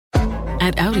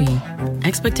At Audi,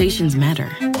 expectations matter.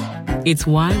 It's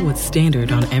why what's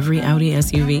standard on every Audi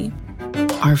SUV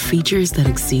are features that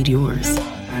exceed yours.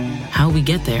 How we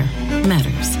get there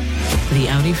matters. The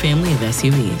Audi family of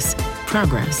SUVs.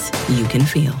 Progress you can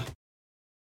feel.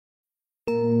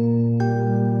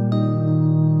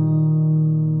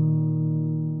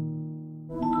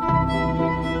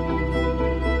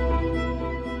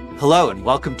 Hello, and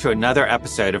welcome to another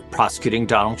episode of Prosecuting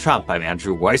Donald Trump. I'm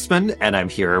Andrew Weissmann, and I'm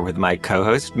here with my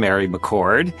co-host, Mary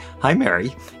McCord. Hi,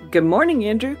 Mary. Good morning,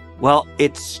 Andrew. Well,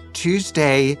 it's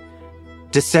Tuesday,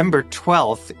 December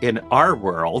 12th in our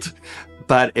world,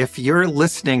 but if you're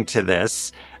listening to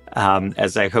this,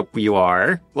 as I hope you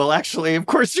are, well, actually, of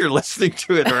course you're listening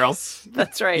to it, or else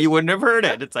That's right. You wouldn't have heard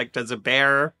it. It's like, does a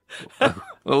bear...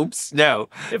 Oops, no.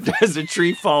 Does a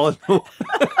tree fall in the...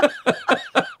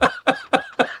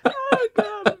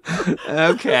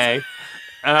 Okay.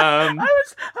 I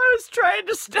was trying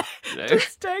to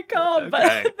stay calm,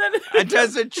 okay. but then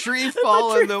does a tree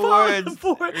fall in the woods?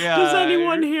 Yeah. Does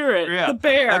anyone hear it? Yeah. The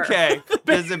bear. Okay.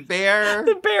 Does a bear?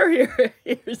 The bear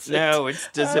hears it. No,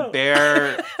 does a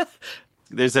bear?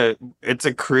 It's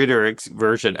a cruder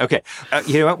version. Okay.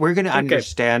 You know what? We're going to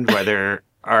understand whether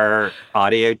our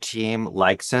audio team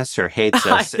likes us or hates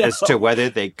us as to whether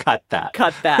they cut that.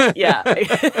 Cut that, yeah.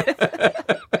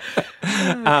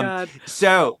 God.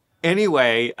 So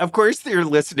anyway, of course you're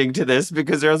listening to this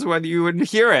because there's one you wouldn't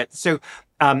hear it. So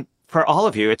for all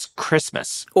of you, it's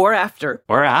Christmas. Or after.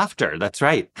 That's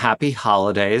right. Happy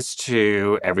holidays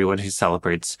to everyone who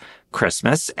celebrates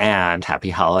Christmas, and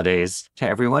happy holidays to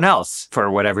everyone else for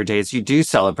whatever days you do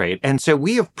celebrate. And so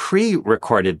we have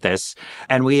pre-recorded this,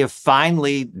 and we have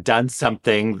finally done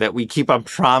something that we keep on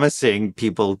promising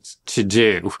people to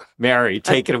do. Mary,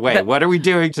 take it away. What are we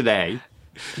doing today?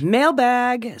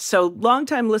 Mailbag. So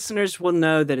longtime listeners will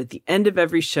know that at the end of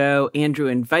every show, Andrew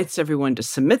invites everyone to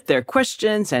submit their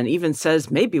questions and even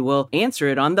says maybe we'll answer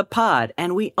it on the pod.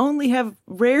 And we only have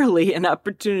rarely an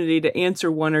opportunity to answer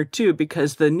one or two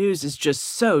because the news is just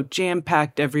so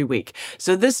jam-packed every week.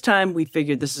 So this time we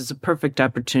figured this is a perfect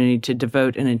opportunity to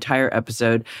devote an entire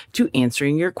episode to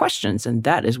answering your questions. And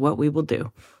that is what we will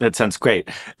do. That sounds great.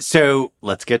 So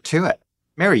let's get to it.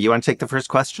 Mary, you want to take the first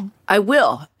question? I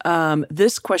will.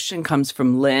 This question comes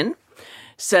from Lynn.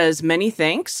 Says, many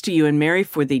thanks to you and Mary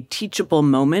for the teachable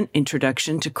moment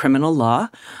introduction to criminal law.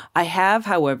 I have,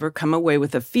 however, come away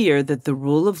with a fear that the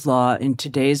rule of law in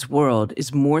today's world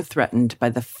is more threatened by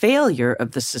the failure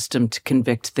of the system to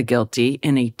convict the guilty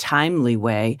in a timely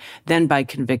way than by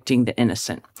convicting the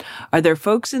innocent. Are there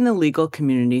folks in the legal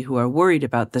community who are worried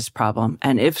about this problem?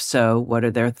 And if so, what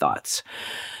are their thoughts?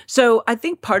 So I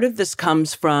think part of this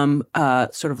comes from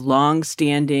sort of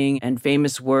long-standing and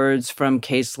famous words from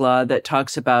case law that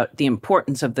talks about the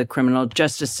importance of the criminal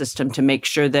justice system to make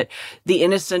sure that the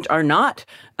innocent are not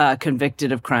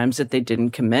convicted of crimes that they didn't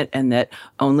commit and that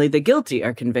only the guilty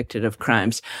are convicted of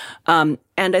crimes.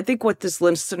 And I think what this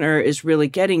listener is really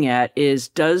getting at is,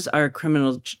 does our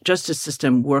criminal justice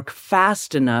system work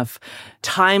fast enough,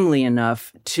 timely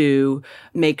enough to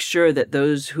make sure that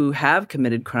those who have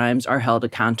committed crimes are held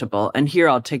accountable? And here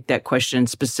I'll take that question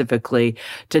specifically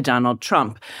to Donald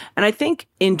Trump. And I think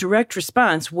in direct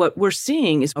response, what we're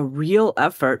seeing is a real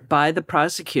effort by the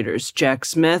prosecutors. Jack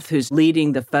Smith, who's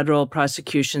leading the federal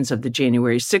prosecutions of the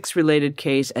January 6th related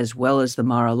case, as well as the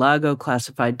Mar-a-Lago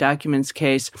classified documents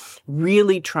case,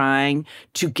 really trying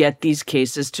to get these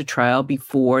cases to trial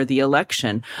before the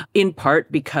election, in part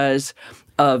because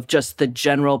of just the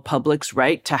general public's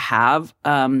right to have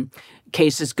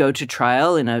cases go to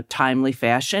trial in a timely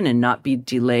fashion and not be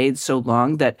delayed so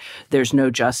long that there's no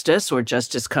justice or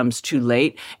justice comes too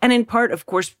late. And in part, of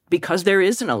course, because there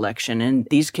is an election, and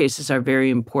these cases are very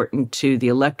important to the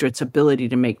electorate's ability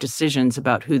to make decisions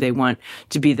about who they want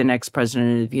to be the next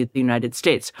president of the United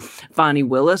States. Fani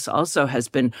Willis also has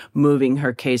been moving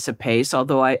her case apace,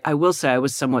 although I will say I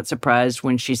was somewhat surprised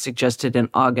when she suggested an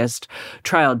August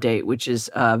trial date, which is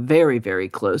very, very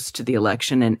close to the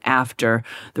election and after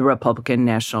the Republican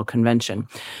National Convention.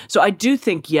 So I do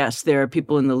think, yes, there are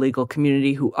people in the legal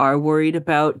community who are worried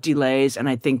about delays, and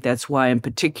I think that's why in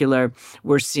particular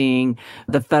we're seeing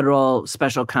the federal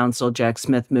special counsel, Jack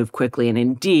Smith, move quickly. And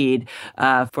indeed,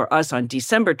 for us on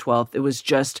December 12th, it was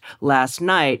just last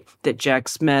night that Jack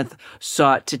Smith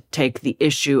sought to take the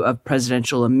issue of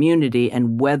presidential immunity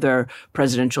and whether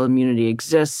presidential immunity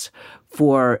exists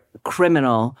for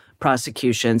criminal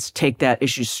prosecutions, take that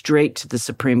issue straight to the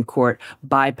Supreme Court,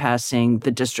 bypassing the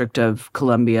District of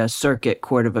Columbia Circuit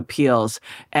Court of Appeals.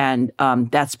 And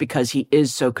that's because he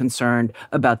is so concerned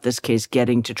about this case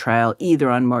getting to trial either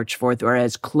on March 4th or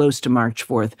as close to March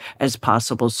 4th as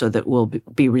possible so that will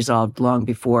be resolved long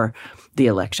before the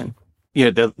election. You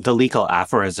know, the legal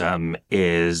aphorism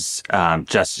is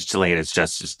justice delayed is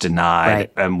justice denied.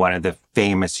 Right. And one of the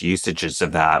famous usages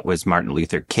of that was Martin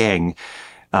Luther King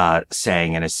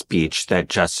saying in a speech that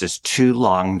justice too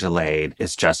long delayed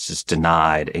is justice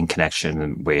denied in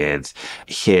connection with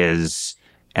his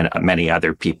and many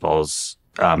other people's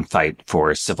fight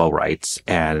for civil rights.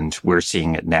 And we're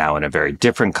seeing it now in a very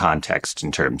different context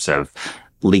in terms of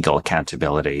legal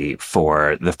accountability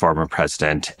for the former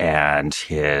president and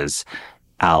his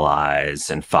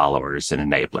allies and followers and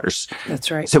enablers.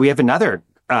 That's right. So we have another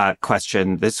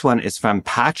question. This one is from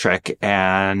Patrick,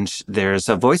 and there's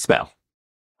a voicemail.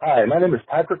 Hi, my name is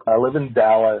Patrick. I live in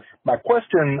Dallas. My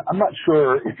question, I'm not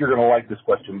sure if you're going to like this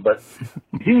question, but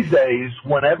these days,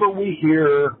 whenever we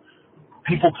hear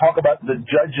people talk about the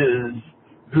judges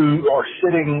who are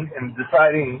sitting and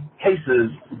deciding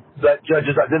cases that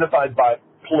judges identified by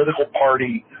political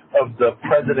party of the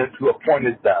president who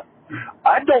appointed them,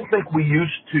 I don't think we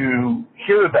used to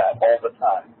hear that all the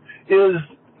time. Is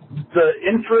the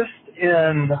interest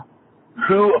in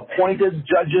who appointed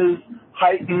judges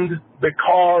heightened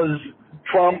because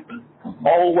Trump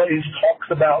always talks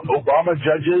about Obama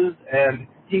judges and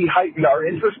he heightened our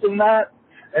interest in that?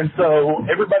 And so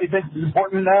everybody thinks it's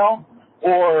important now?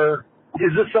 Or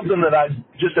is this something that I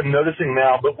just am noticing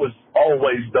now but was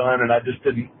always done and I just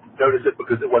didn't notice it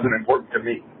because it wasn't important to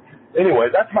me? Anyway,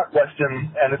 that's my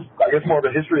question, and it's, I guess, more of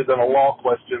a history than a law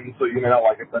question, so you may not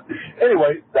like it. But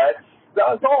anyway,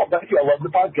 that's all. Thank you. I love the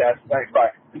podcast. Thanks.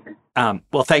 Bye.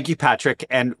 Well, thank you, Patrick.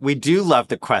 And we do love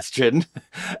the question,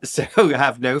 so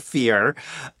have no fear.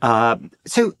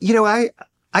 So, you know,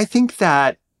 I think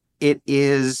that it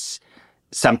is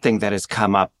something that has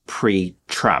come up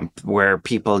pre-Trump, where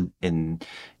people in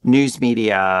news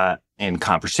media and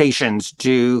conversations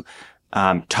do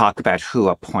talk about who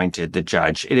appointed the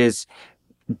judge. It is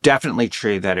definitely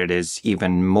true that it is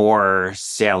even more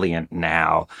salient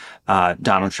now.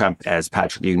 Donald Trump, as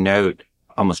Patrick, you note,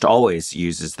 almost always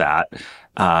uses that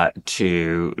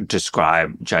to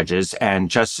describe judges. And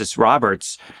Justice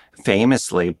Roberts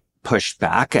famously pushed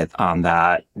back on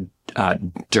that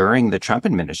during the Trump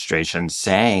administration,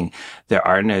 saying there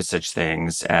are no such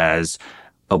things as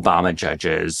Obama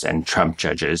judges and Trump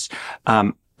judges.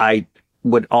 I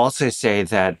would also say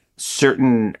that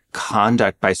certain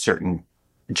conduct by certain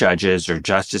judges or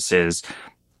justices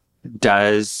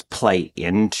does play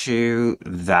into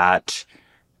that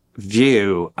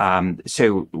view.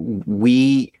 So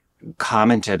we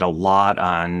commented a lot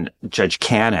on Judge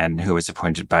Cannon, who was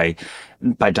appointed by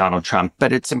Donald Trump.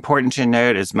 But it's important to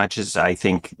note, as much as I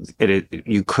think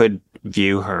you could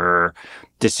view her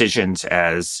decisions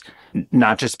as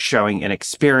not just showing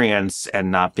inexperience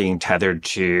and not being tethered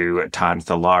to, at times,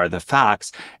 the law or the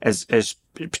facts, as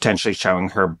potentially showing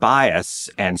her bias.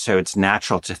 And so it's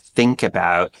natural to think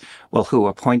about, well, who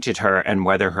appointed her and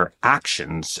whether her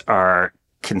actions are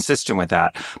consistent with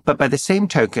that. But by the same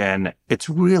token, it's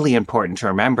really important to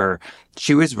remember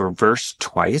she was reversed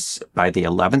twice by the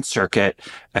 11th Circuit,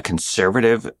 a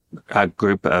conservative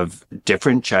group of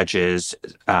different judges,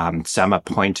 some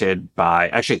appointed by,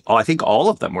 actually, I think all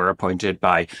of them were appointed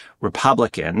by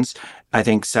Republicans. I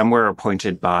think some were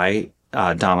appointed by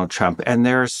Donald Trump. And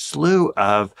there are a slew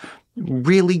of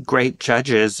really great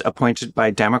judges appointed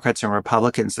by Democrats and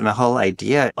Republicans. And the whole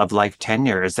idea of life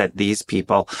tenure is that these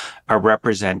people are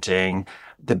representing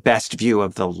the best view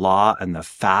of the law and the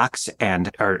facts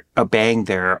and are obeying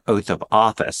their oath of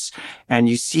office. And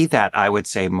you see that, I would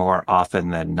say, more often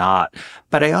than not.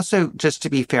 But I also, just to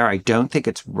be fair, I don't think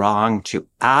it's wrong to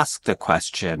ask the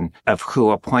question of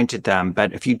who appointed them.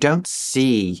 But if you don't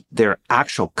see their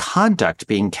actual conduct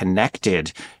being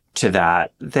connected to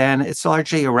that, then it's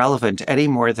largely irrelevant, any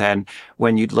more than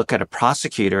when you look at a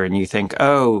prosecutor and you think,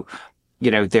 oh, you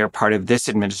know, they're part of this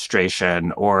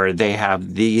administration or they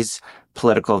have these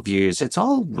political views. It's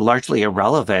all largely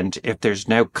irrelevant if there's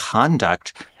no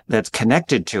conduct that's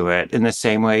connected to it. In the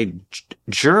same way,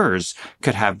 jurors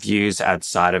could have views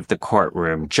outside of the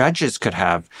courtroom. Judges could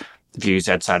have views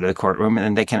outside of the courtroom,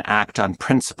 and they can act on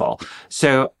principle.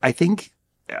 So I think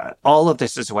all of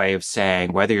this is a way of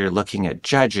saying, whether you're looking at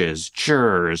judges,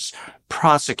 jurors,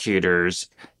 prosecutors,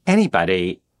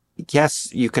 anybody, yes,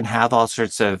 you can have all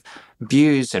sorts of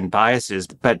views and biases,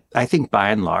 but I think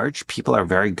by and large, people are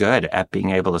very good at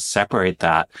being able to separate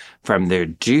that from their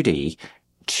duty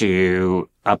to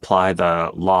apply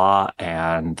the law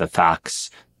and the facts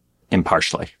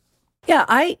impartially. Yeah,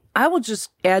 I will just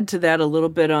add to that a little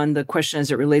bit on the question as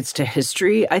it relates to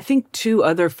history. I think two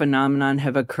other phenomenon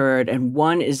have occurred, and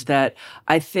one is that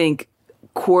I think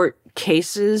court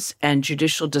cases and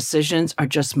judicial decisions are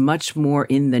just much more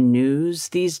in the news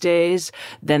these days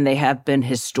than they have been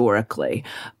historically.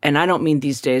 And I don't mean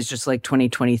these days just like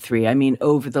 2023. I mean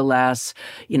over the last,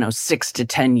 6 to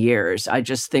 10 years. I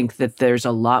just think that there's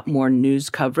a lot more news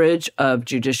coverage of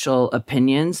judicial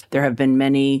opinions. There have been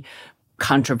many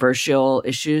controversial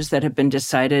issues that have been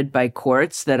decided by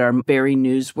courts that are very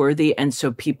newsworthy. And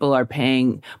so people are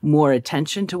paying more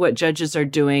attention to what judges are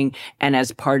doing. And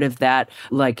as part of that,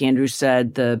 like Andrew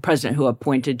said, the president who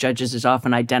appointed judges is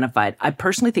often identified. I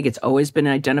personally think it's always been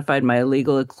identified. My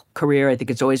legal career, I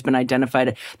think it's always been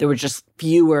identified. There were just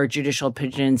fewer judicial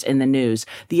opinions in the news.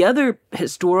 The other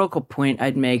historical point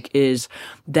I'd make is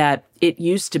that it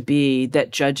used to be that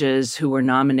judges who were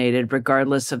nominated,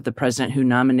 regardless of the president who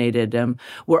nominated them,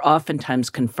 were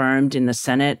oftentimes confirmed in the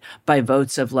Senate by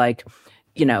votes of 100-0,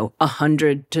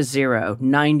 99-1,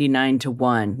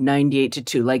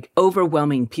 98-2, like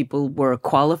overwhelming people were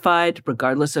qualified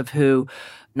regardless of who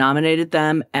nominated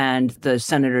them, and the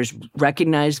senators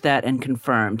recognized that and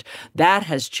confirmed. That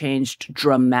has changed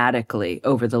dramatically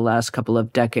over the last couple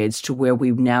of decades to where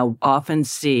we now often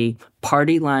see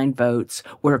party line votes.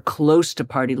 We're close to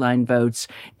party line votes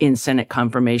in Senate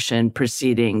confirmation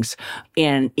proceedings.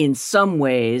 And in some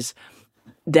ways,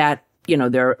 that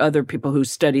there are other people who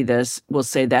study this will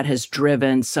say that has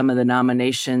driven some of the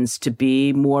nominations to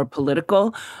be more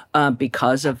political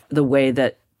because of the way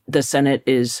that the Senate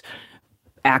is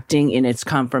acting in its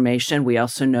confirmation. We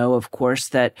also know, of course,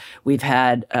 that we've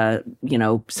had,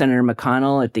 Senator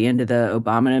McConnell at the end of the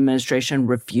Obama administration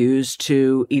refused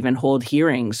to even hold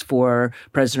hearings for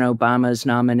President Obama's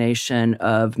nomination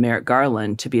of Merrick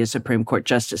Garland to be a Supreme Court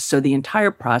justice. So the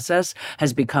entire process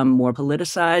has become more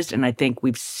politicized, and I think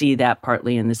we see that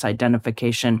partly in this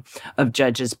identification of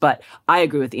judges. But I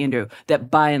agree with Andrew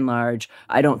that by and large,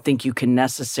 I don't think you can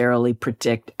necessarily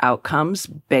predict outcomes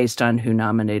based on who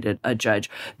nominated a judge.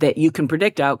 That you can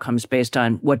predict outcomes based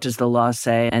on what does the law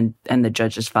say and the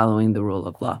judges following the rule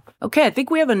of law. Okay, I think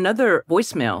we have another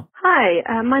voicemail.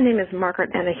 Hi, my name is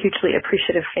Margaret and a hugely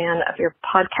appreciative fan of your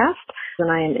podcast.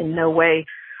 And I am in no way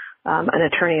an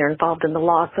attorney or involved in the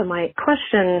law. So my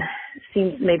question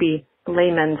seems maybe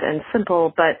layman's and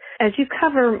simple, but as you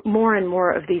cover more and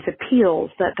more of these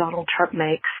appeals that Donald Trump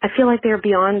makes, I feel like they're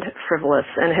beyond frivolous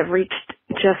and have reached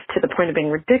just to the point of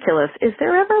being ridiculous. Is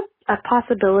there ever a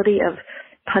possibility of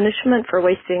punishment for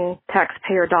wasting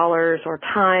taxpayer dollars or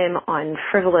time on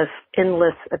frivolous,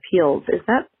 endless appeals? Is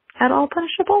that at all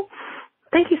punishable?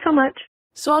 Thank you so much.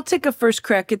 So I'll take a first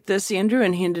crack at this, Andrew,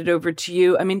 and hand it over to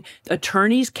you. I mean,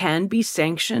 attorneys can be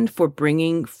sanctioned for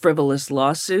bringing frivolous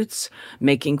lawsuits,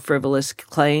 making frivolous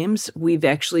claims. We've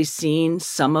actually seen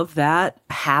some of that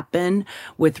happen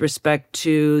with respect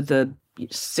to the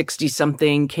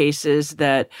 60-something cases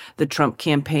that the Trump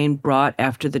campaign brought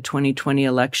after the 2020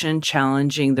 election,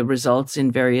 challenging the results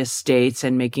in various states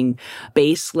and making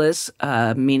baseless,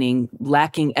 meaning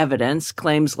lacking evidence,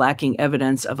 claims lacking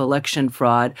evidence of election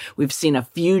fraud. We've seen a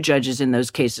few judges in those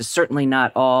cases, certainly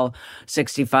not all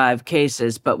 65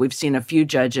 cases, but we've seen a few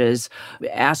judges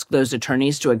ask those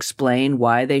attorneys to explain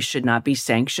why they should not be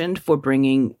sanctioned for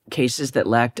bringing cases that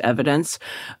lacked evidence.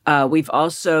 We've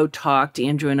also talked,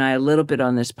 Andrew and I, a little bit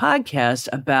on this podcast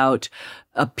about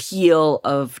appeal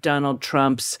of Donald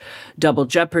Trump's double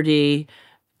jeopardy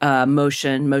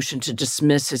motion to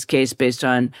dismiss his case based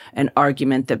on an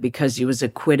argument that because he was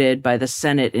acquitted by the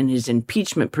Senate in his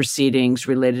impeachment proceedings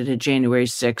related to January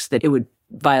 6th, that it would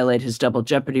violate his double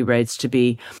jeopardy rights to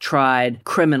be tried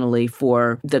criminally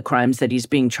for the crimes that he's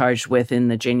being charged with in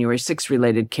the January 6th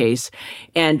related case.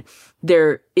 And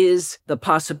there is the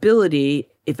possibility,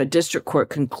 if a district court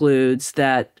concludes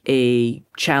that a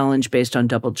challenge based on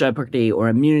double jeopardy or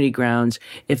immunity grounds,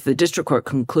 if the district court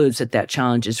concludes that that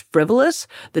challenge is frivolous,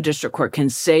 the district court can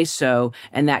say so,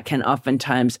 and that can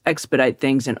oftentimes expedite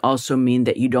things and also mean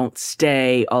that you don't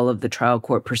stay all of the trial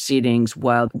court proceedings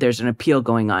while there's an appeal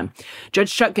going on.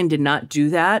 Judge Chutkan did not do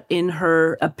that in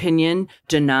her opinion,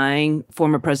 denying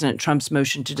former President Trump's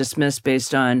motion to dismiss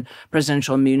based on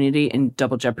presidential immunity and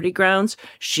double jeopardy grounds.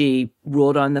 She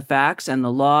ruled on the facts and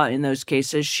the law in those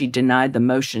cases. She denied the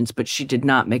motions, but she did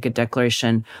not make a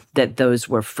declaration that those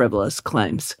were frivolous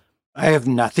claims. I have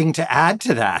nothing to add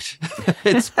to that.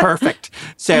 It's perfect.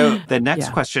 So the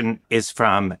next question is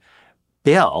from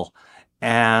Bill,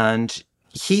 and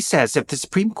he says if the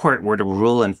Supreme Court were to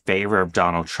rule in favor of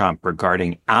Donald Trump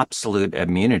regarding absolute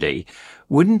immunity,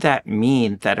 wouldn't that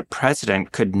mean that a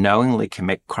president could knowingly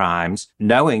commit crimes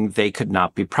knowing they could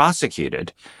not be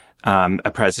prosecuted?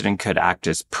 A president could act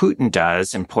as Putin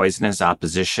does and poison his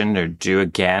opposition, or do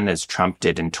again as Trump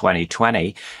did in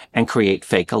 2020 and create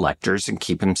fake electors and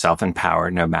keep himself in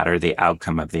power no matter the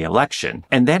outcome of the election.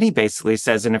 And then he basically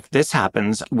says, and if this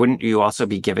happens, wouldn't you also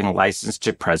be giving a license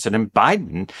to President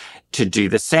Biden to do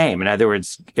the same? In other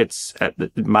words, it's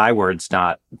my words,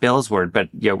 not Bill's word, but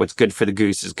what's good for the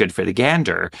goose is good for the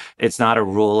gander. It's not a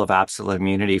rule of absolute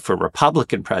immunity for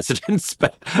Republican presidents,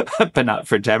 but not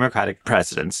for Democratic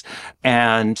presidents.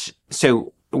 And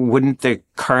so wouldn't the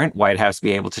current White House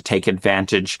be able to take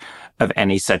advantage of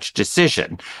any such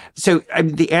decision? So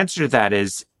the answer to that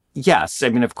is yes.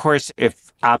 Of course,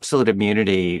 if absolute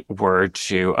immunity were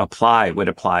to apply, it would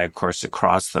apply, of course,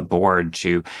 across the board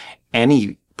to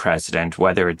any president,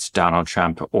 whether it's Donald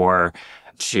Trump or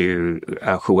to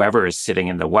whoever is sitting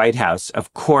in the White House.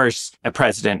 Of course, a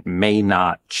president may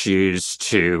not choose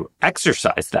to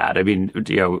exercise that.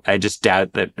 I just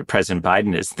doubt that President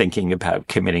Biden is thinking about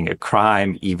committing a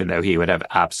crime, even though he would have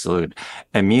absolute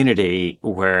immunity,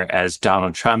 whereas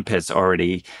Donald Trump has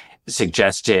already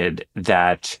suggested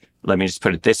that, let me just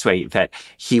put it this way, that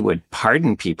he would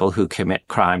pardon people who commit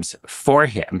crimes for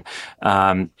him.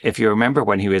 If you remember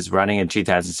when he was running in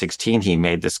 2016, he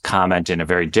made this comment in a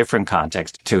very different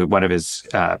context to one of his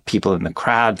people in the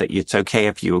crowd that it's okay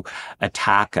if you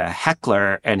attack a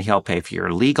heckler and he'll pay for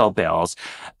your legal bills.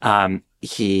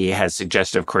 He has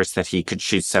suggested, of course, that he could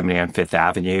shoot somebody on Fifth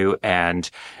Avenue and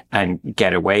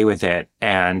get away with it.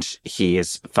 And he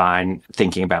is fine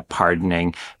thinking about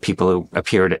pardoning people who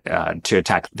appeared to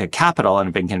attack the Capitol and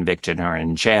have been convicted and are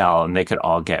in jail, and they could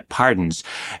all get pardons.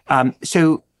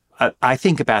 So I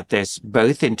think about this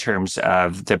both in terms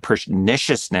of the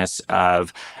perniciousness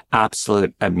of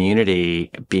absolute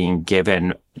immunity being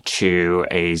given to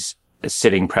a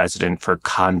sitting president for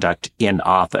conduct in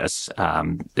office.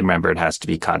 Remember, it has to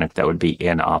be conduct that would be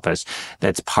in office.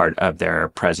 That's part of their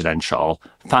presidential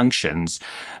functions.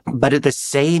 But the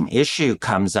same issue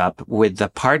comes up with the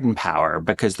pardon power,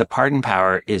 because the pardon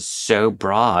power is so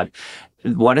broad.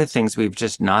 One of the things we've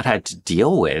just not had to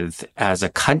deal with as a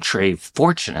country,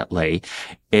 fortunately,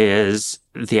 is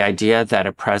the idea that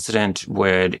a president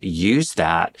would use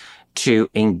that to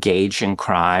engage in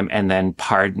crime and then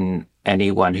pardon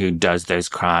anyone who does those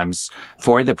crimes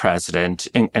for the president,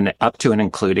 and up to and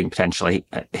including potentially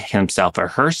himself or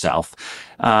herself.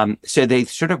 So they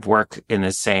sort of work in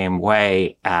the same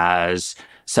way as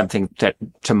something that,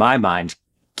 to my mind,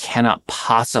 cannot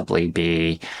possibly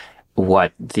be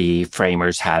what the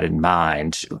framers had in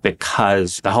mind,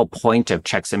 because the whole point of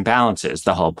checks and balances,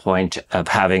 the whole point of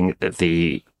having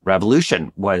the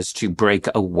revolution was to break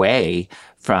away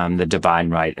from the divine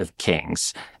right of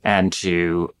kings and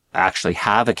to actually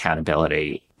have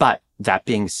accountability. But that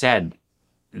being said,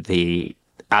 the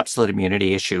absolute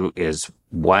immunity issue is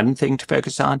one thing to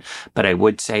focus on, but I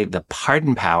would say the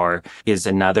pardon power is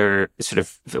another sort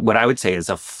of what I would say is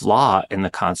a flaw in the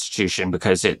Constitution,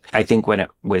 because I think when it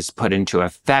was put into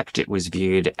effect, it was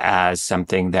viewed as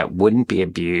something that wouldn't be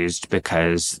abused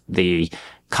because the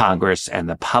Congress and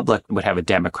the public would have a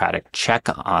democratic check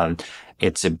on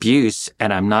its abuse.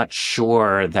 And I'm not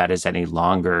sure that is any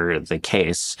longer the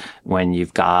case when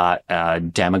you've got a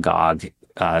demagogue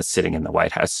sitting in the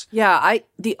White House. Yeah,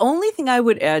 the only thing I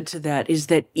would add to that is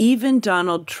that even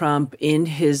Donald Trump, in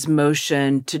his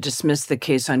motion to dismiss the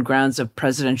case on grounds of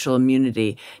presidential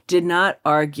immunity, did not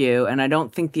argue, and I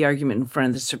don't think the argument in front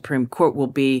of the Supreme Court will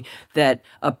be that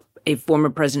a former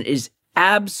president is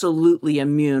absolutely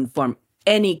immune from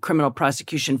any criminal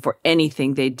prosecution for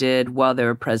anything they did while they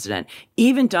were president.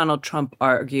 Even Donald Trump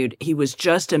argued he was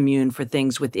just immune for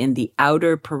things within the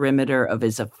outer perimeter of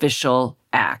his official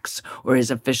acts or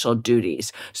his official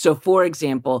duties. So, for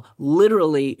example,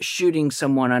 literally shooting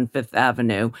someone on Fifth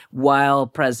Avenue while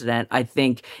president, I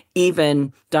think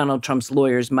even Donald Trump's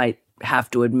lawyers might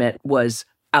have to admit was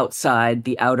outside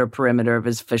the outer perimeter of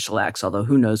his official acts, although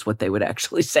who knows what they would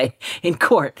actually say in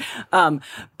court.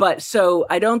 But so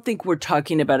I don't think we're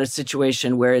talking about a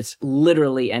situation where it's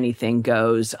literally anything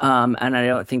goes. And I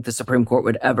don't think the Supreme Court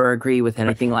would ever agree with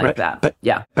anything like that.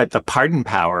 But the pardon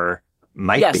power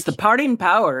might be. Yes, the pardon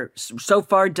power so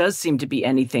far does seem to be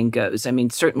anything goes. I mean,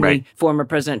 certainly former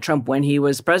President Trump, when he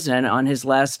was president, on his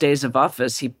last days of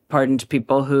office, he pardoned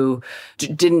people who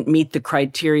didn't meet the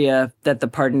criteria that the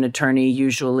pardon attorney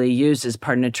usually uses.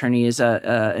 Pardon attorney is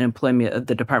an employee of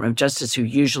the Department of Justice who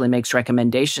usually makes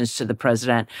recommendations to the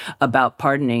president about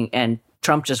pardoning, and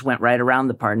Trump just went right around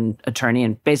the pardon attorney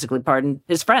and basically pardoned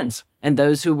his friends and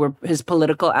those who were his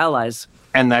political allies.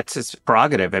 And that's his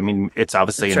prerogative. I mean, it's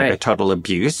obviously Right. a total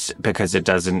abuse because it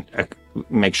doesn't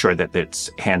make sure that it's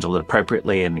handled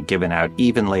appropriately and given out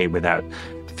evenly without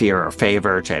fear or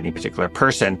favor to any particular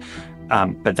person.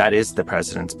 But that is the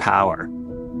president's power.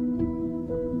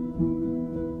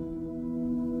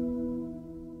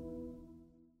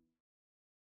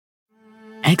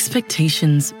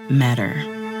 Expectations matter.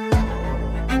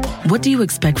 What do you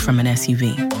expect from an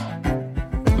SUV?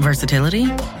 Versatility?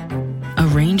 A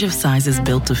range of sizes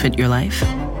built to fit your life?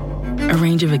 A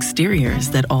range of exteriors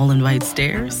that all invite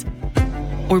stares?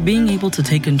 Or being able to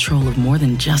take control of more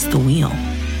than just the wheel?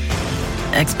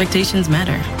 Expectations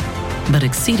matter, but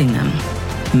exceeding them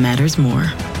matters more.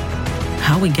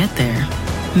 How we get there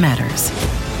matters.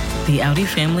 The Audi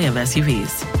family of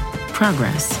SUVs.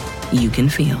 Progress you can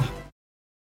feel.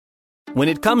 When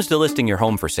it comes to listing your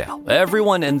home for sale,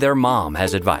 everyone and their mom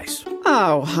has advice.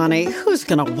 Oh, honey, who's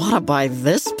gonna want to buy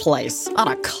this place? On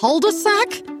a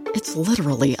cul-de-sac? It's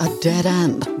literally a dead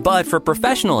end. But for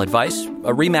professional advice,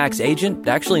 a RE/MAX agent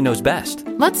actually knows best.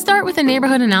 Let's start with a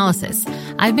neighborhood analysis.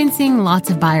 I've been seeing lots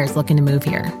of buyers looking to move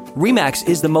here. RE/MAX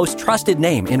is the most trusted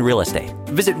name in real estate.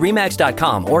 Visit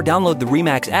RE/MAX.com or download the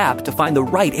RE/MAX app to find the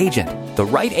right agent. The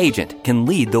right agent can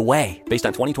lead the way. Based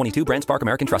on 2022 BrandSpark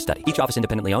American Trust Study. Each office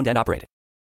independently owned and operated.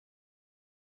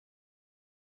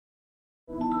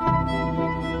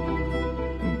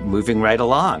 Moving right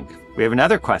along, we have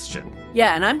another question.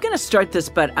 Yeah, and I'm going to start this,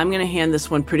 but I'm going to hand this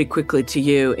one pretty quickly to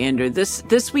you, Andrew.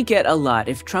 This we get a lot.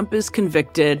 If Trump is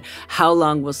convicted, how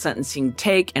long will sentencing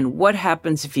take? And what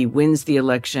happens if he wins the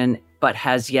election but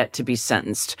has yet to be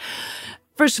sentenced?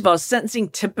 First of all, sentencing,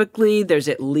 typically there's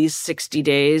at least 60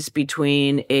 days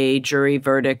between a jury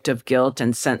verdict of guilt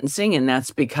and sentencing. And that's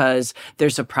because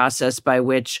there's a process by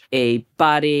which a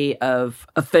body of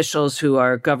officials who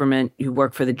are government, who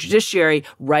work for the judiciary,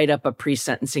 write up a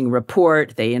pre-sentencing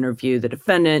report. They interview the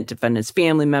defendant, defendant's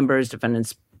family members,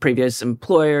 defendant's previous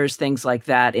employers, things like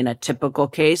that in a typical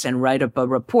case, and write up a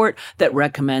report that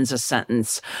recommends a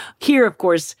sentence. Here, of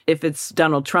course, if it's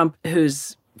Donald Trump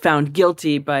who's found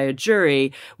guilty by a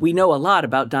jury, we know a lot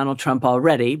about Donald Trump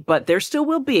already, but there still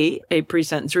will be a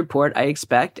pre-sentence report, I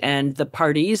expect, and the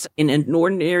parties in an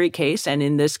ordinary case and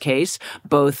in this case,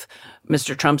 both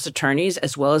Mr. Trump's attorneys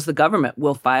as well as the government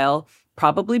will file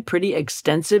probably pretty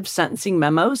extensive sentencing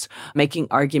memos making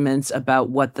arguments about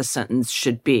what the sentence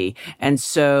should be. And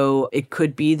so it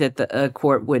could be that the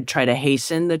court would try to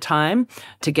hasten the time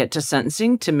to get to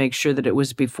sentencing to make sure that it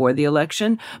was before the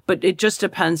election. But it just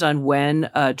depends on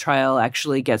when a trial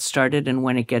actually gets started and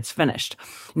when it gets finished.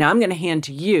 Now, I'm going to hand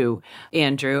to you,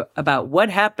 Andrew, about what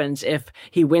happens if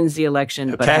he wins the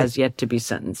election but has yet to be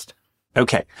sentenced.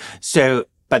 Okay. So,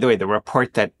 by the way, the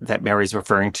report that Mary's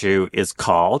referring to is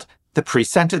called the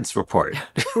pre-sentence report.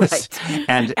 Right.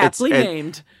 And aptly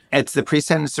named. It's the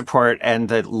pre-sentence report, and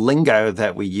the lingo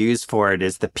that we use for it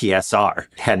is the PSR,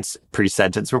 hence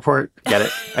pre-sentence report. Get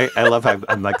it? I love how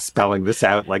I'm like spelling this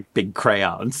out like big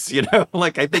crayons, you know?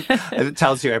 Like I think it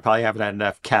tells you I probably haven't had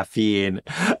enough caffeine.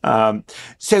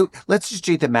 So let's just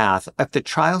do the math. If the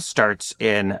trial starts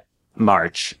in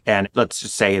March, and let's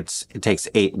just say it takes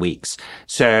 8 weeks.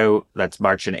 So that's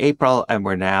March and April, and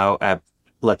we're now at,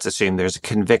 let's assume there's a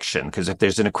conviction, because if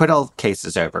there's an acquittal, case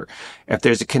is over. If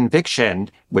there's a conviction,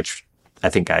 which I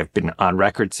think I've been on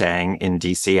record saying in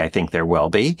DC, I think there will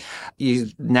be, you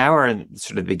now are in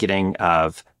sort of the beginning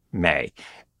of May.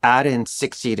 Add in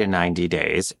 60 to 90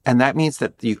 days, and that means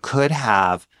that you could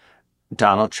have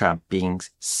Donald Trump being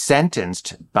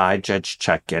sentenced by Judge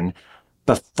Chutkan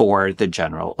before the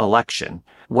general election.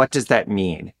 What does that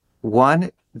mean?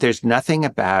 One, there's nothing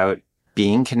about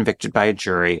being convicted by a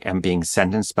jury and being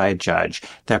sentenced by a judge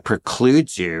that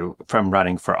precludes you from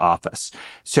running for office.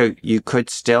 So you could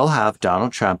still have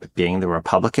Donald Trump being the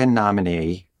Republican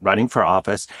nominee running for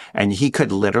office, and he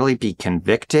could literally be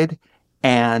convicted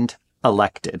and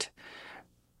elected.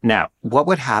 Now, what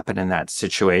would happen in that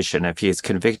situation if he is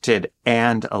convicted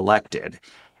and elected?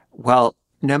 Well,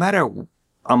 no matter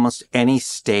almost any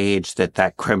stage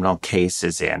that criminal case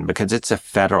is in, because it's a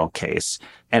federal case,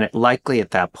 and it likely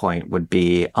at that point would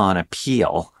be on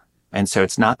appeal. And so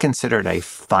it's not considered a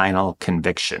final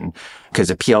conviction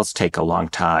because appeals take a long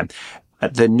time.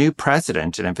 The new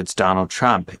president, and if it's Donald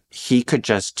Trump, he could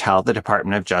just tell the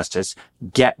Department of Justice,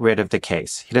 get rid of the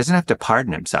case. He doesn't have to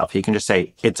pardon himself. He can just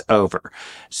say, it's over.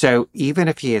 So even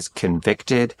if he is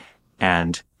convicted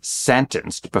and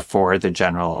sentenced before the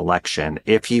general election,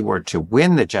 if he were to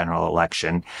win the general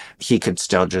election, he could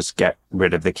still just get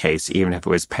rid of the case, even if it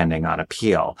was pending on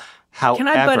appeal. However, can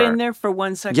I butt in there for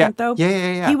 1 second, though?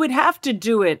 Yeah. He would have to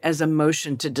do it as a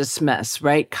motion to dismiss,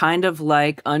 right? Kind of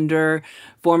like under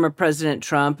former President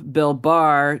Trump, Bill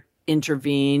Barr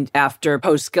intervened after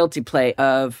post-guilty plea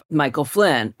of Michael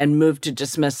Flynn and moved to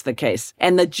dismiss the case.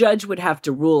 And the judge would have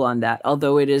to rule on that,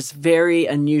 although it is very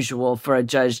unusual for a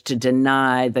judge to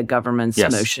deny the government's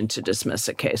motion to dismiss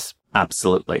a case.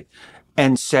 Absolutely.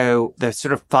 And so the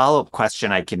sort of follow-up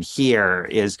question I can hear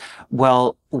is,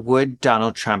 well, would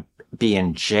Donald Trump be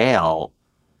in jail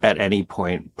at any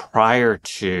point prior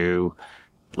to,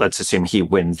 let's assume he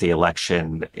wins the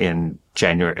election in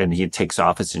January and he takes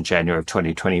office in January of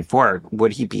 2024,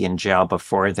 would he be in jail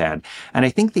before then? And I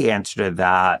think the answer to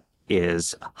that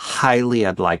is highly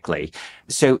unlikely.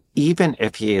 So even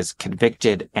if he is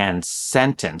convicted and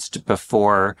sentenced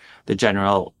before the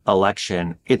general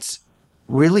election, it's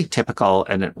really typical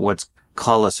and what's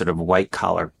called a sort of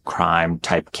white-collar crime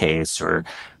type case, or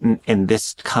in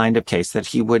this kind of case, that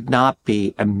he would not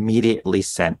be immediately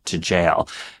sent to jail.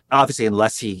 Obviously,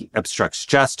 unless he obstructs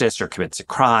justice or commits a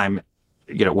crime,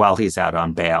 while he's out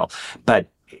on bail. But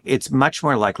it's much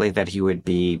more likely that he would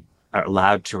be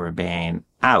allowed to remain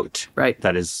out. Right.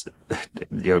 That is,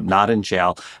 not in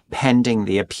jail, pending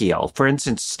the appeal. For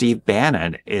instance, Steve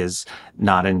Bannon is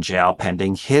not in jail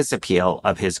pending his appeal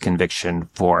of his conviction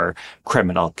for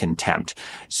criminal contempt.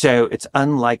 So it's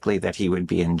unlikely that he would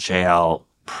be in jail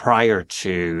prior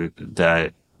to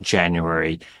the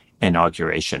January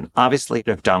inauguration. Obviously,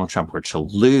 if Donald Trump were to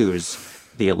lose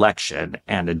the election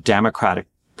and a Democratic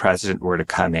president were to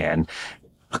come in,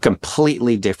 a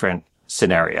completely different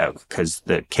scenario, because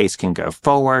the case can go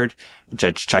forward.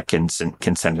 Judge Chuck can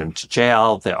send him to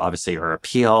jail. There obviously are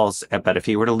appeals. But if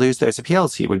he were to lose those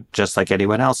appeals, he would, just like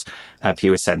anyone else, if he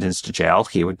was sentenced to jail,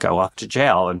 he would go off to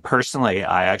jail. And personally,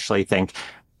 I actually think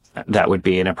that would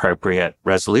be an appropriate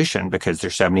resolution, because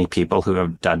there's so many people who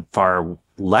have done far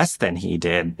less than he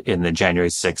did in the January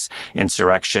 6th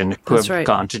insurrection who have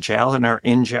gone to jail and are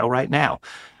in jail right now.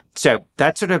 So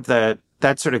that sort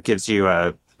of gives you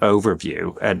a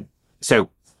overview. And so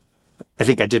I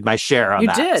think I did my share on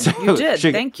that. You did.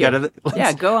 Thank you.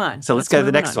 Go on. So let's go to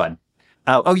the next one.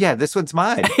 Oh, yeah, this one's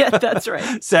mine. Yeah, that's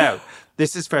right. So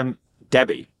this is from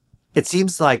Debbie. It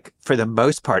seems like, for the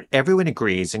most part, everyone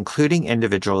agrees, including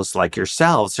individuals like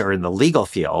yourselves who are in the legal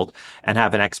field and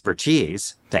have an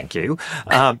expertise, thank you,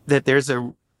 that there's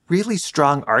a really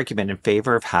strong argument in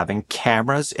favor of having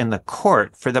cameras in the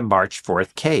court for the March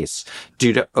 4th case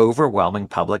due to overwhelming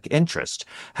public interest.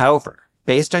 However,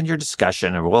 based on your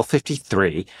discussion of Rule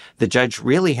 53, the judge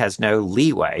really has no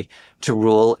leeway to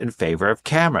rule in favor of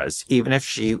cameras, even if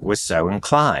she was so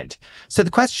inclined. So the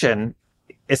question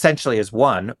essentially is,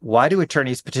 one, why do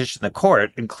attorneys petition the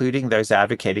court, including those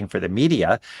advocating for the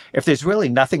media, if there's really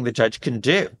nothing the judge can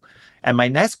do? And my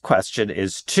next question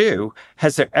is, two,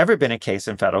 has there ever been a case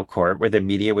in federal court where the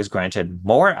media was granted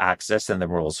more access than the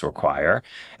rules require?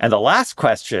 And the last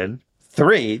question,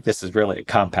 three, this is really a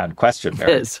compound question,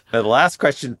 Mary. It is. The last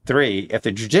question, three, if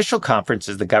the judicial conference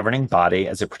is the governing body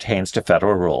as it pertains to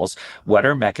federal rules, what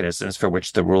are mechanisms for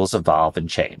which the rules evolve and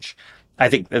change? I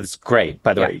think that's great,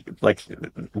 by the way. Like,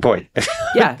 boy.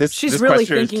 Yeah, this she's really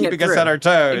question is thinking keeping it through. us on our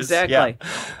toes. Exactly.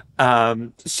 Yeah.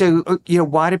 So,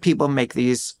 why do people make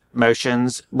these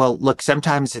motions? Well, look,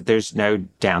 sometimes there's no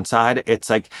downside.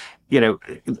 It's like,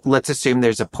 let's assume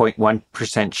there's a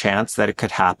 0.1% chance that it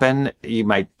could happen. You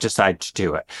might decide to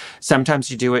do it. Sometimes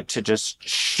you do it to just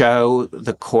show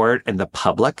the court and the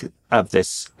public of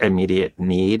this immediate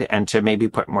need, and to maybe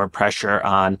put more pressure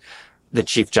on the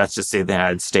Chief Justice of the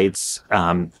United States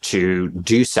to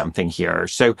do something here.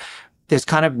 So there's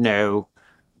kind of no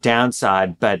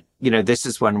downside, but, this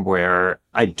is one where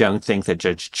I don't think that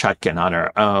Judge Chutkan on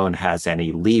her own has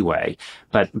any leeway.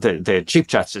 But the Chief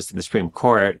Justice of the Supreme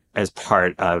Court, as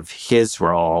part of his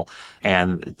role,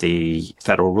 and the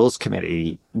Federal Rules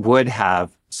Committee would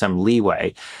have some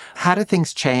leeway. How do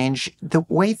things change? The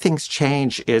way things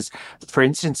change is, for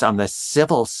instance, on the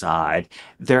civil side,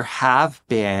 there have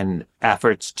been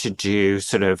efforts to do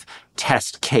sort of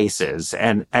test cases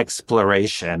and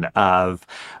exploration of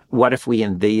what if we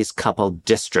in these couple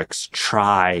districts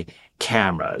try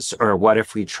cameras, or what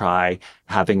if we try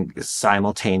having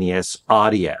simultaneous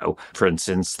audio? For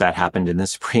instance, that happened in the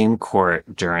Supreme Court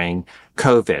during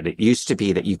COVID. It used to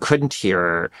be that you couldn't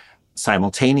hear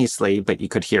simultaneously, but you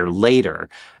could hear later.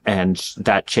 And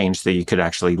that changed that you could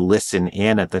actually listen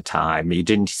in at the time. You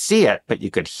didn't see it, but you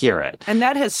could hear it. And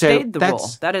that has stayed the rule.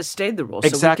 That has stayed the rule.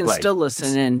 Exactly. So we can still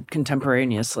listen in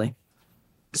contemporaneously.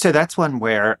 So that's one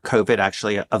where COVID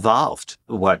actually evolved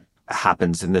what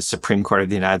happens in the Supreme Court of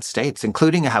the United States,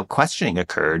 including how questioning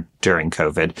occurred during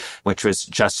COVID, which was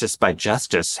justice by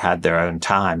justice had their own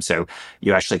time. So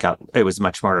you actually it was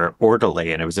much more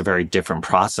orderly and it was a very different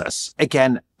process.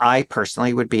 Again, I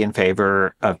personally would be in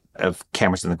favor of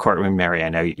cameras in the courtroom. Mary, I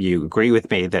know you agree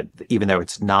with me that even though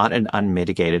it's not an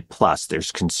unmitigated plus,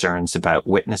 there's concerns about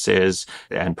witnesses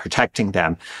and protecting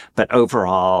them. But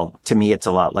overall, to me, it's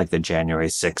a lot like the January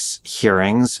 6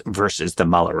 hearings versus the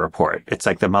Mueller report. It's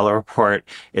like the Mueller report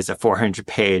is a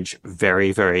 400-page,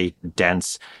 very, very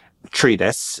dense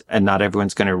treatise, and not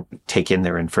everyone's going to take in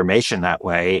their information that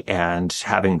way. And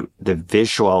having the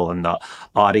visual and the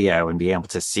audio and being able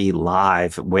to see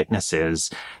live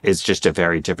witnesses is just a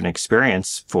very different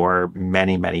experience for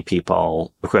many, many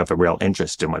people who have a real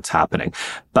interest in what's happening.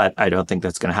 But I don't think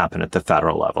that's going to happen at the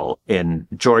federal level. In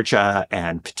Georgia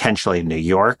and potentially in New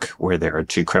York, where there are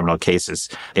 2 criminal cases,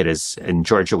 it is in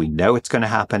Georgia, we know it's going to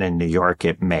happen. In New York,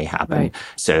 it may happen. Right.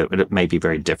 So it may be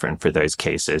very different for those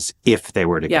cases if they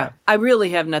were to go. I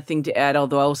really have nothing to add,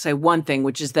 although I will say one thing,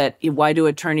 which is that why do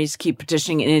attorneys keep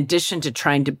petitioning? In addition to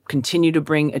trying to continue to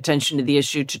bring attention to the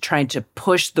issue, to trying to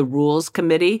push the Rules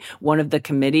Committee, one of the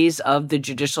committees of the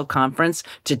Judicial Conference,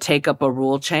 to take up a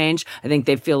rule change. I think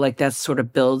they feel like that sort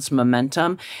of builds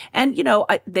momentum. And,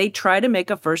 they try to make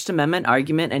a First Amendment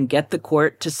argument and get the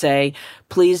court to say,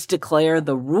 please declare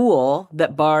the rule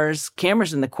that bars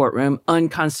cameras in the courtroom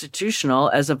unconstitutional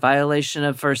as a violation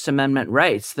of First Amendment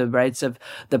rights, the rights of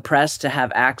the press to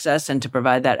have access and to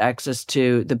provide that access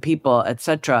to the people,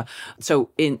 etc.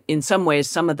 So in some ways,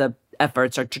 some of the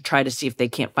efforts are to try to see if they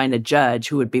can't find a judge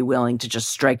who would be willing to just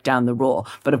strike down the rule.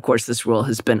 But of course, this rule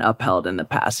has been upheld in the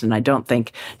past, and I don't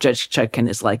think Judge Chutkan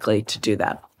is likely to do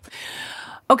that.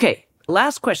 Okay,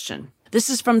 last question.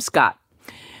 This is from Scott.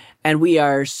 And we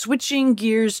are switching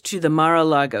gears to the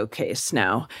Mar-a-Lago case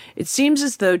now. It seems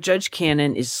as though Judge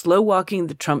Cannon is slow-walking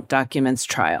the Trump documents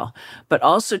trial, but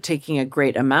also taking a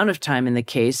great amount of time in the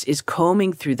case is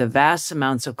combing through the vast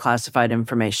amounts of classified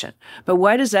information. But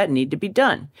why does that need to be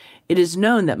done? It is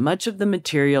known that much of the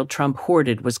material Trump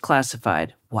hoarded was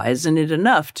classified. Why isn't it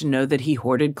enough to know that he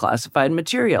hoarded classified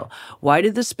material? Why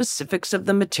do the specifics of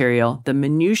the material, the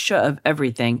minutiae of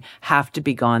everything, have to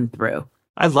be gone through?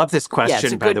 I love this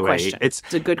question, by the way. It's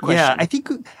a good question. Yeah, I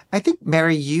think,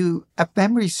 Mary, if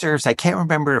memory serves, I can't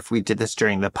remember if we did this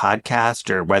during the podcast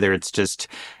or whether it's just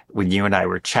when you and I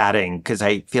were chatting, because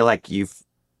I feel like you've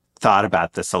thought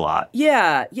about this a lot.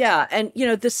 Yeah. And,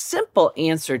 the simple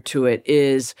answer to it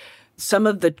is some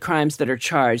of the crimes that are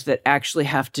charged that actually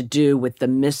have to do with the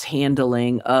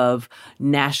mishandling of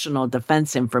national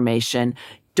defense information.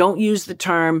 Don't use the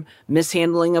term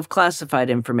mishandling of classified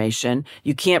information.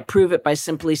 You can't prove it by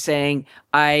simply saying,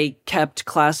 I kept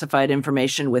classified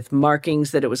information with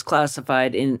markings that it was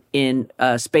classified in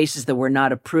spaces that were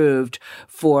not approved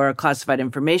for classified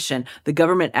information. The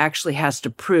government actually has to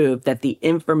prove that the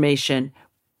information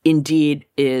indeed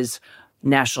is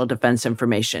national defense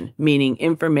information, meaning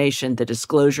information, the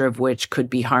disclosure of which could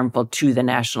be harmful to the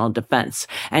national defense.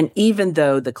 And even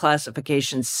though the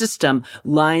classification system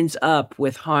lines up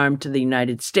with harm to the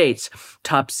United States,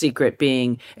 top secret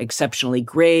being exceptionally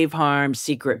grave harm,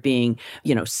 secret being,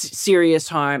 serious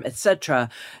harm, etc.,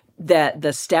 that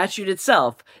the statute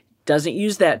itself doesn't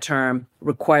use that term,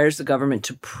 requires the government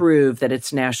to prove that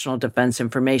it's national defense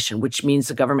information, which means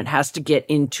the government has to get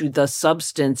into the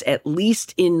substance at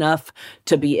least enough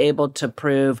to be able to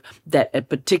prove that a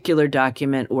particular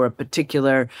document or a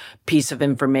particular piece of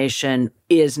information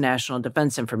is national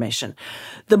defense information.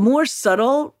 The more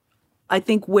subtle, I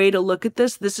think, way to look at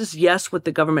this is, yes, what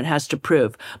the government has to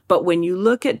prove. But when you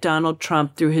look at Donald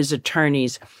Trump through his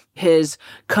attorneys, his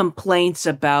complaints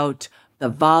about the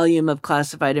volume of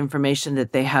classified information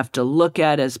that they have to look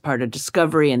at as part of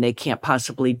discovery, and they can't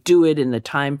possibly do it in the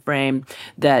time frame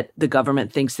that the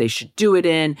government thinks they should do it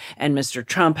in, and Mr.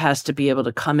 Trump has to be able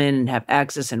to come in and have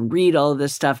access and read all of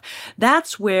this stuff.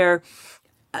 That's where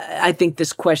I think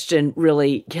this question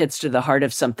really hits to the heart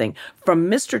of something. From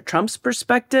Mr. Trump's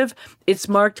perspective, it's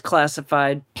marked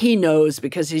classified. He knows,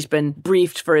 because he's been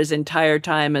briefed for his entire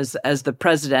time as the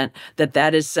president,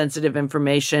 that is sensitive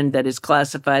information, that is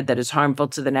classified, that is harmful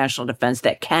to the national defense,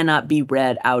 that cannot be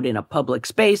read out in a public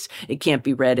space. It can't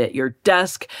be read at your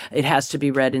desk. It has to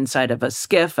be read inside of a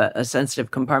SCIF, a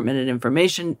sensitive compartmented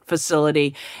information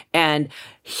facility. And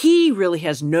he really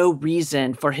has no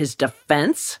reason for his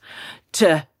defense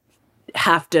to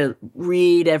have to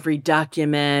read every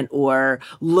document or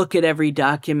look at every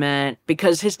document,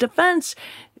 because his defense,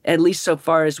 at least so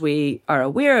far as we are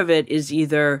aware of it, is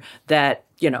either that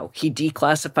he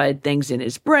declassified things in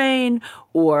his brain,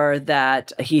 or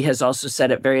that he has also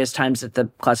said at various times that the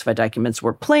classified documents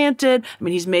were planted. I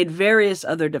mean, he's made various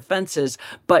other defenses,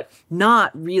 but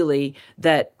not really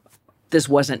that this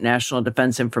wasn't national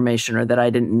defense information or that I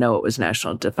didn't know it was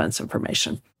national defense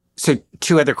information. So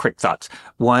 2 other quick thoughts.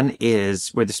 One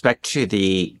is with respect to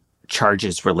the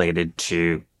charges related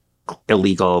to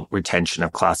illegal retention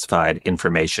of classified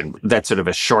information. That's sort of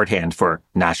a shorthand for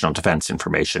national defense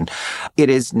information. It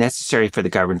is necessary for the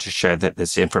government to show that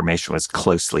this information was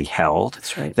closely held.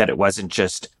 That's right. That it wasn't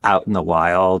just out in the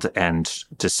wild and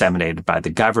disseminated by the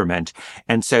government.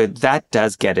 And so that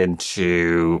does get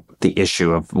into the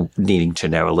issue of needing to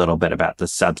know a little bit about the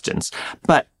substance.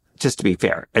 But just to be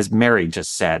fair, as Mary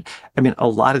just said, I mean, a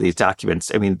lot of these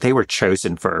documents, I mean, they were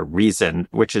chosen for a reason,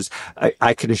 which is,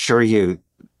 I can assure you,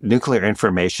 nuclear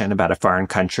information about a foreign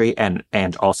country and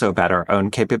also about our own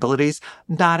capabilities,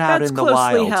 not out in the wild. That's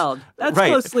closely held. That's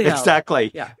right, closely held. Exactly.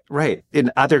 Yeah. Right.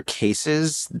 In other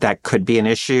cases, that could be an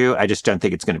issue. I just don't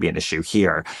think it's going to be an issue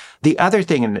here. The other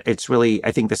thing, and it's really,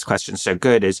 I think this question's so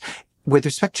good, is with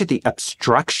respect to the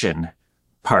obstruction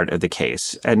part of the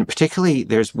case, and particularly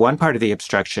there's one part of the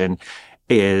obstruction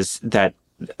is that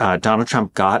Donald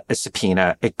Trump got a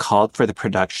subpoena. It called for the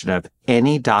production of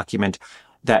any document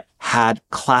that had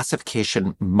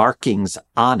classification markings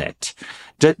on it.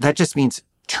 That just means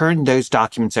turn those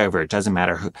documents over. It doesn't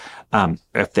matter who,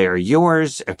 if they're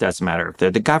yours. It doesn't matter if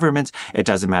they're the government's. It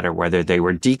doesn't matter whether they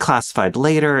were declassified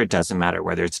later. It doesn't matter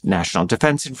whether it's national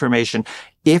defense information.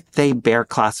 If they bear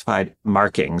classified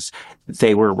markings,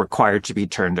 they were required to be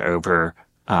turned over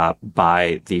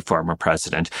by the former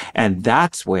president. And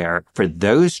that's where, for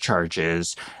those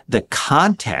charges, the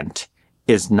content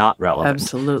is not relevant.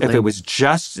 Absolutely. If it was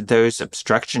just those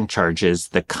obstruction charges,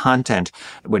 the content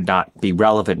would not be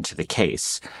relevant to the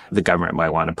case. The government might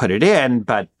want to put it in,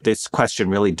 but this question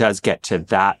really does get to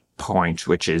that point,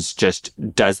 which is just,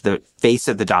 does the face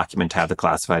of the document have the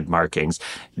classified markings?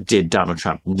 Did Donald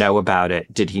Trump know about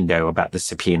it? Did he know about the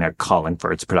subpoena calling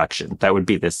for its production? That would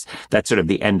be that's sort of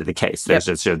the end of the case. Those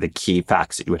are sort of the key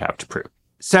facts that you would have to prove.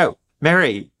 So,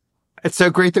 Mary, it's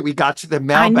so great that we got to the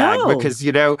mailbag because,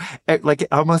 like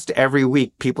almost every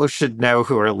week, people should know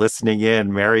who are listening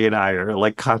in. Mary and I are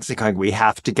like constantly going, we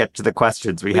have to get to the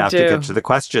questions. We have to get to the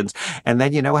questions. And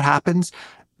then you know what happens?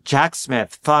 Jack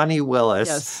Smith, Fonnie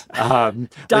Willis,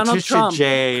 Letitia Trump.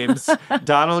 James,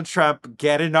 Donald Trump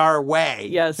get in our way.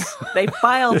 Yes. They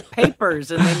file papers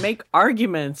and they make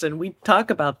arguments and we talk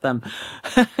about them.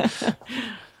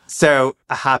 So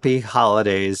happy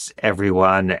holidays,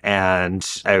 everyone. And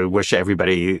I wish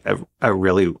everybody a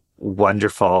really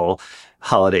wonderful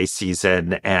holiday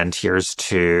season. And here's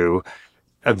to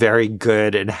a very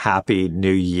good and happy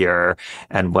new year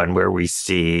and one where we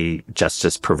see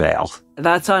justice prevail.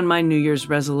 That's on my New Year's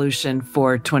resolution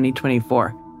for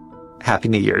 2024. Happy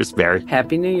New Year's, Mary.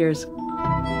 Happy New Year's.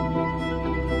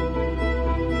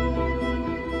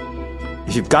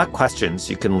 If you've got questions,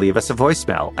 you can leave us a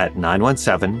voicemail at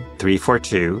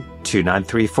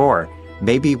 917-342-2934.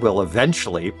 Maybe we'll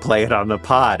eventually play it on the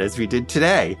pod as we did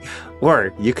today.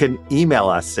 Or you can email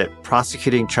us at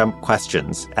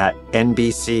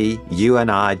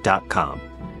prosecutingtrumpquestions@nbcuni.com.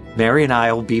 Mary and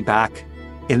I will be back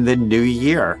in the new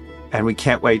year, and we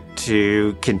can't wait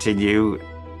to continue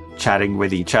chatting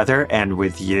with each other and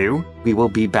with you. We will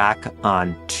be back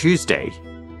on Tuesday,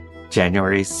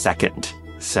 January 2nd.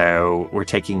 So we're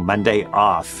taking Monday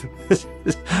off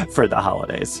for the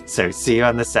holidays. So see you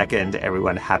on the 2nd.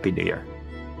 Everyone, Happy New Year.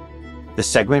 The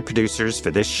segment producers for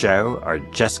this show are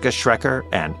Jessica Schrecker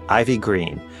and Ivy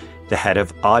Green. The head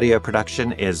of audio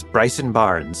production is Bryson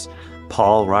Barnes.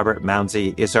 Paul Robert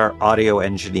Mounsey is our audio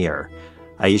engineer.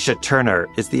 Aisha Turner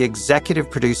is the executive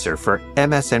producer for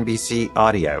MSNBC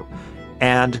Audio.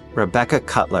 And Rebecca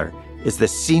Cutler is the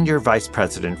senior vice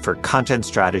president for content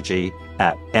strategy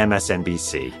at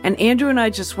MSNBC. And Andrew and I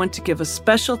just want to give a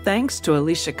special thanks to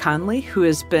Alicia Conley, who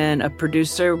has been a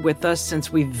producer with us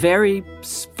since we very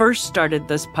first started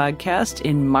this podcast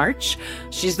in March.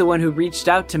 She's the one who reached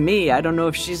out to me. I don't know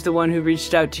if she's the one who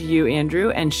reached out to you,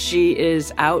 Andrew. And she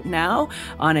is out now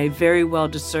on a very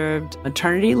well-deserved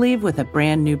maternity leave with a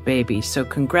brand new baby. So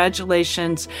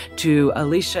congratulations to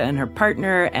Alicia and her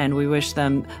partner, and we wish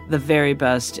them the very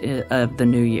best of the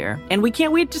new year. And we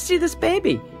can't wait to see this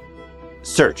baby.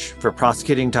 Search for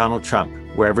Prosecuting Donald Trump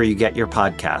wherever you get your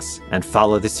podcasts and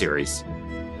follow the series.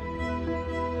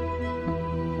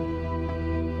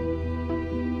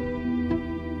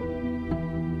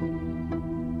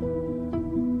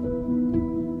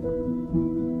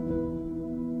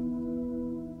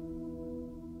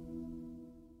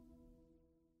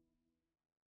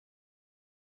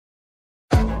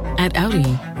 At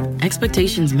Audi,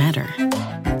 expectations matter.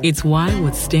 It's why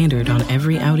what's standard on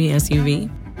every Audi SUV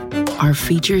are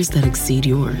features that exceed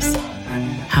yours.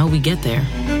 How we get there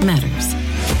matters.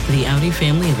 The Audi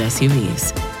family of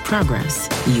SUVs. Progress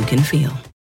you can feel.